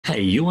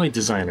Hey UI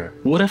designer,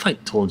 what if I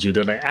told you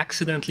that I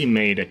accidentally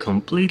made a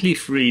completely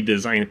free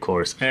design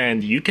course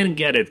and you can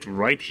get it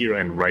right here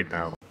and right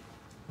now?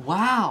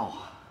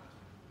 Wow!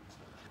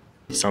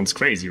 Sounds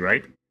crazy,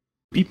 right?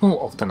 People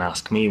often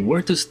ask me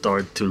where to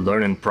start to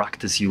learn and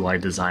practice UI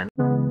design.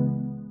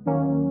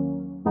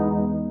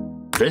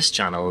 This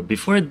channel,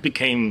 before it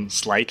became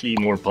slightly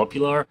more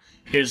popular,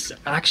 is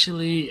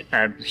actually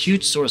a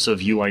huge source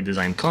of UI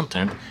design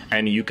content,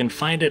 and you can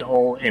find it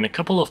all in a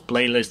couple of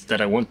playlists that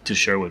I want to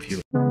share with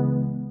you.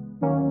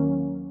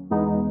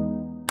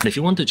 If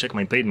you want to check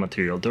my paid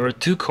material, there are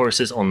two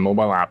courses on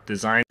mobile app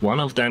design. One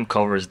of them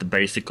covers the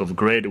basic of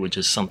grid, which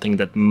is something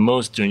that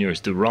most juniors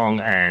do wrong,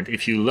 and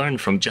if you learn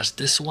from just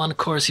this one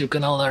course, you're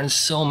gonna learn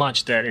so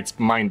much that it's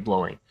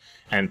mind-blowing.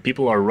 And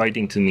people are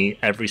writing to me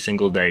every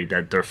single day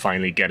that they're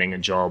finally getting a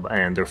job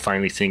and they're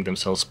finally seeing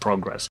themselves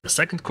progress. The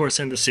second course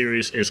in the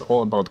series is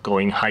all about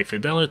going high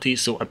fidelity,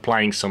 so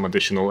applying some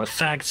additional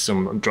effects,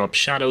 some drop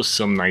shadows,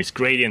 some nice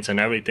gradients and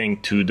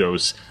everything to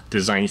those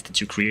designs that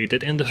you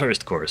created in the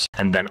first course.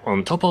 And then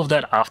on top of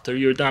that, after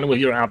you're done with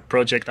your app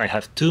project, I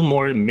have two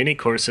more mini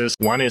courses.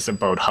 One is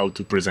about how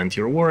to present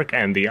your work,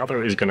 and the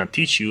other is gonna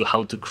teach you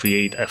how to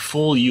create a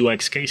full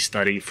UX case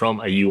study from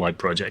a UI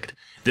project.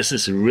 This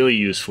is really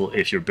useful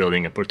if you're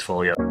building a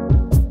portfolio.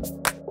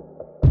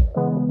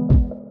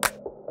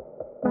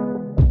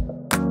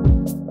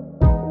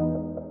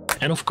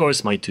 And of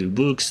course my two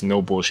books,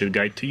 No Bullshit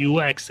Guide to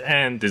UX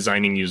and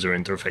Designing User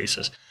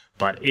Interfaces.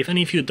 But even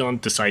if you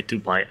don't decide to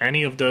buy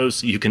any of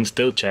those, you can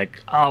still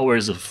check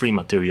hours of free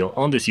material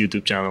on this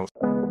YouTube channel.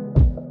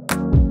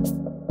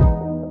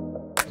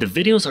 The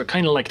videos are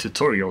kind of like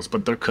tutorials,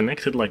 but they're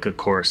connected like a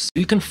course.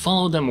 You can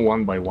follow them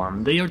one by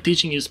one. They are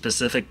teaching you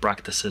specific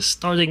practices,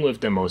 starting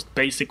with the most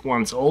basic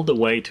ones all the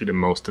way to the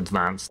most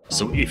advanced.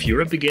 So if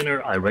you're a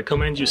beginner, I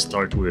recommend you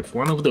start with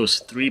one of those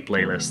three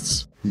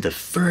playlists. The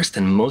first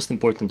and most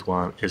important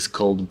one is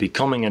called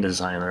Becoming a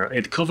Designer.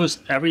 It covers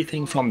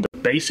everything from the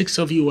basics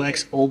of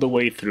UX all the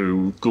way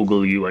through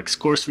Google UX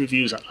course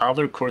reviews,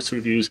 other course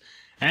reviews,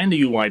 and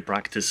the UI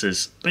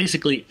practices,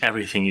 basically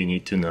everything you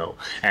need to know.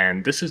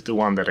 And this is the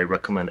one that I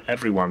recommend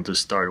everyone to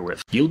start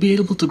with. You'll be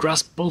able to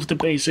grasp both the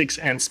basics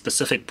and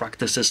specific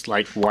practices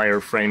like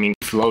wireframing,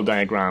 flow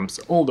diagrams,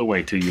 all the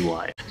way to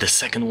UI. The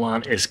second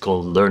one is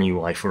called Learn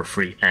UI for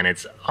free, and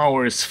it's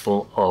hours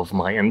full of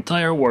my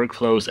entire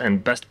workflows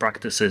and best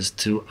practices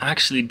to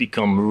actually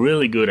become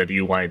really good at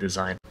UI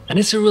design. And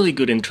it's a really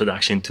good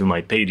introduction to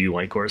my paid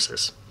UI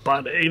courses.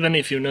 But even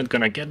if you're not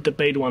gonna get the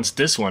paid ones,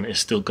 this one is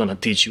still gonna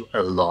teach you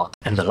a lot.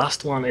 And the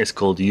last one is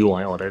called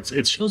UI Audits.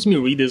 It shows me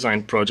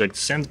redesigned projects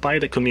sent by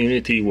the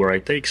community where I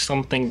take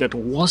something that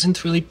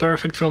wasn't really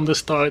perfect from the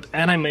start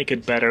and I make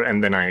it better,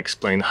 and then I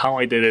explain how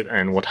I did it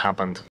and what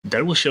happened.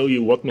 That will show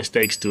you what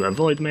mistakes to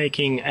avoid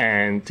making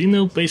and,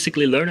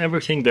 basically learn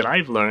everything that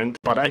I've learned,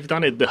 but I've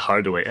done it the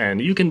hard way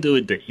and you can do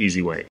it the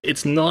easy way.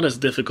 It's not as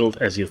difficult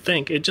as you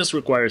think, it just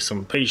requires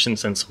some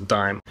patience and some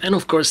time. And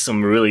of course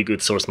some really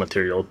good source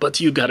material, but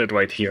you got it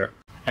right here.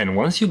 And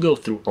once you go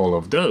through all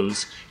of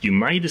those, you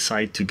might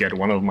decide to get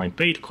one of my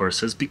paid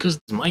courses, because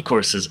my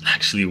courses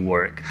actually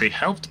work. They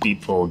helped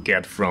people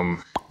get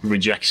from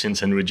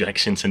rejections and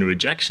rejections and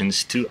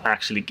rejections to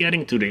actually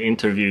getting to the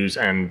interviews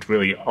and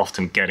really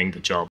often getting the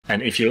job.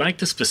 And if you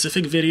liked a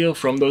specific video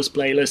from those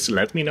playlists,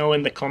 let me know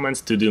in the comments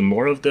to do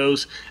more of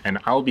those and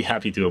I'll be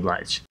happy to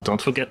oblige.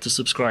 Don't forget to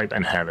subscribe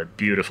and have a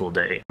beautiful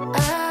day.